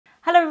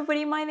Hello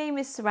everybody, my name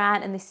is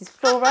Saran and this is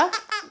Flora.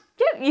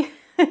 Yep,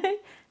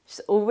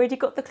 she's already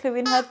got the clue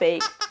in her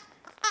beak.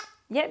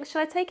 Yep,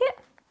 shall I take it?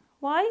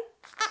 Why?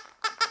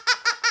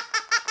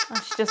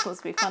 Oh, she just wants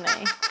to be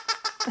funny.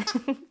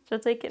 Shall I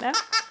take it now?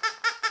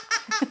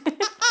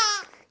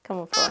 Come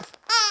on, Flora.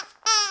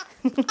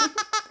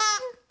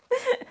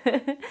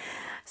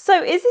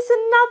 So is this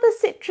another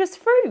citrus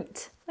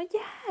fruit?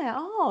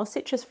 Yeah,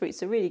 citrus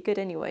fruits are really good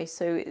anyway,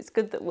 so it's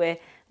good that we're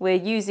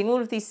using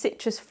all of these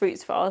citrus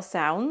fruits for our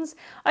sounds.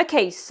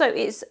 Okay, so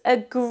it's a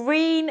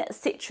green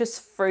citrus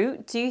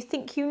fruit. Do you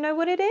think you know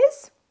what it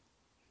is?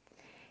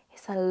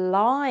 It's a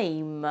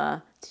lime.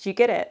 Did you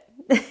get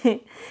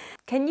it?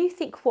 Can you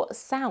think what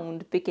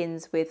sound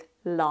begins with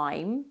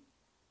lime?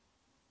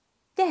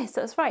 Yes,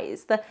 that's right.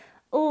 It's the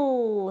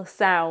l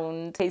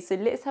sound. Okay, so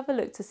let's have a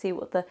look to see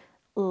what the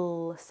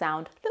l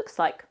sound looks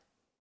like.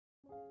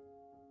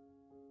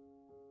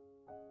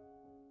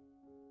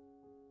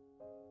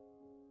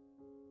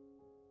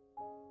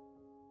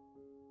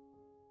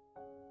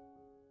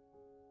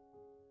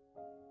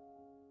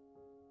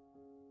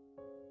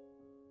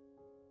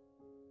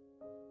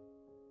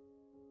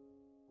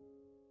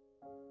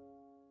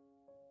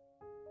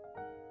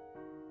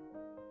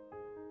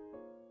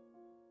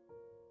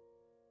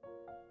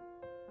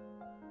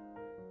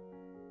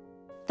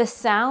 The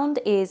sound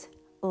is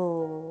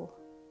l.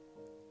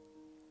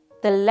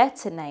 The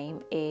letter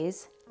name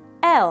is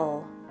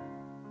L.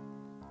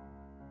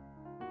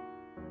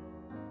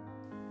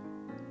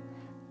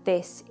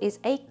 This is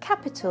a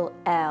capital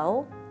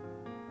L.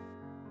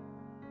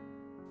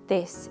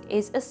 This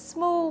is a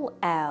small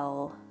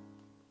l.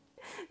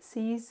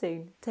 See you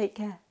soon. Take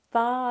care.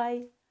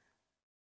 Bye.